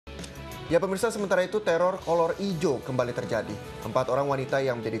Ya pemirsa, sementara itu teror kolor ijo kembali terjadi. 4 orang wanita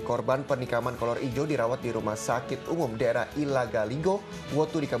yang menjadi korban penikaman kolor ijo dirawat di rumah sakit umum daerah Ilagaligo,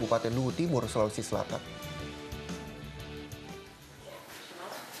 Wotu di Kabupaten Luwu Timur, Sulawesi Selatan.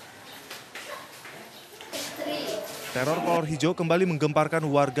 Teror kolor hijau kembali menggemparkan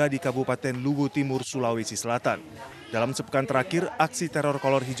warga di Kabupaten Luwu Timur, Sulawesi Selatan. Dalam sepekan terakhir, aksi teror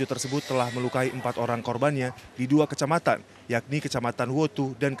kolor hijau tersebut telah melukai 4 orang korbannya di 2 kecamatan, yakni Kecamatan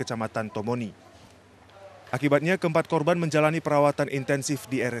Wotu dan Kecamatan Tomoni. Akibatnya, keempat korban menjalani perawatan intensif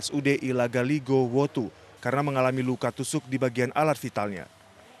di RSUD Ilagaligo, Wotu karena mengalami luka tusuk di bagian alat vitalnya.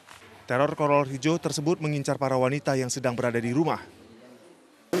 Teror kolor hijau tersebut mengincar para wanita yang sedang berada di rumah.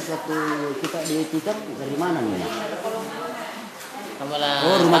 Waktu kita ditikam dari mana nih?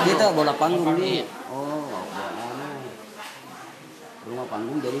 Oh, rumah kita bola panggung nih. Oh, rumah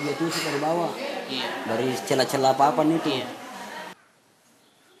panggung, jadi dia tusuk dari bawah. Iya. Dari celah-celah apa nih tuh. Iya.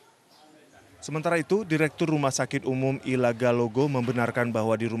 Sementara itu, Direktur Rumah Sakit Umum Ilagalogo membenarkan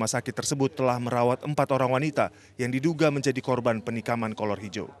bahwa di rumah sakit tersebut telah merawat 4 orang wanita yang diduga menjadi korban penikaman kolor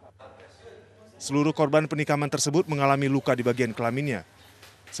hijau. Seluruh korban penikaman tersebut mengalami luka di bagian kelaminnya.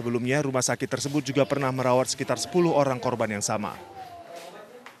 Sebelumnya, rumah sakit tersebut juga pernah merawat sekitar 10 orang korban yang sama.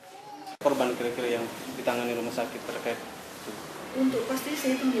 Korban kira-kira yang ditangani rumah sakit terkait itu? Untuk pasti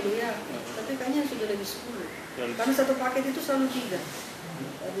saya hitung dulu ya, tapi kayaknya sudah lebih 10. Karena satu paket itu selalu 3.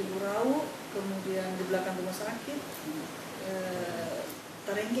 Di Burau, kemudian di belakang rumah sakit,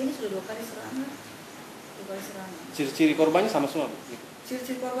 Tarengge ini sudah 2 kali serangan. Ciri-ciri korbannya sama semua?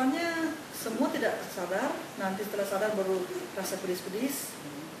 Ciri-ciri korbannya semua tidak sadar, nanti setelah sadar baru rasa pedis-pedis,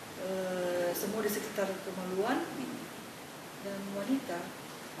 semua di sekitar kemaluan, dan wanita.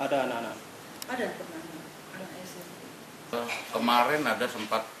 Ada anak-anak? Ada pernah, anak SMP. Kemarin ada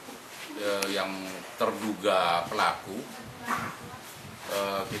sempat yang terduga pelaku,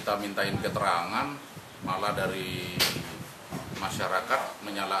 kita mintain keterangan, malah dari masyarakat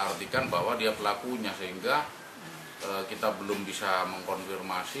menyalahartikan bahwa dia pelakunya, sehingga kita belum bisa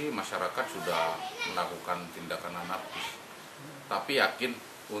mengkonfirmasi, masyarakat sudah melakukan tindakan anarkis. Tapi yakin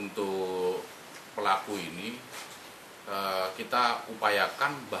untuk pelaku ini kita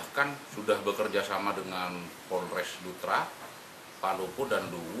upayakan, bahkan sudah bekerja sama dengan Polres Dutra, Palopo dan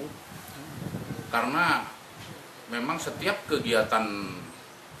Luwu, karena memang setiap kegiatan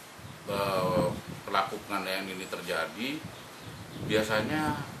pelaku penganiayaan ini terjadi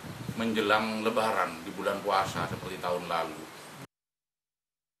biasanya menjelang Lebaran di bulan puasa seperti tahun lalu.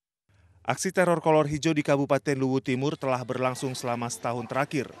 Aksi teror kolor hijau di Kabupaten Luwu Timur telah berlangsung selama setahun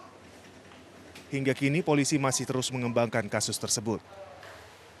terakhir. Hingga kini polisi masih terus mengembangkan kasus tersebut.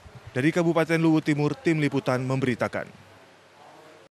 Dari Kabupaten Luwu Timur, tim liputan memberitakan.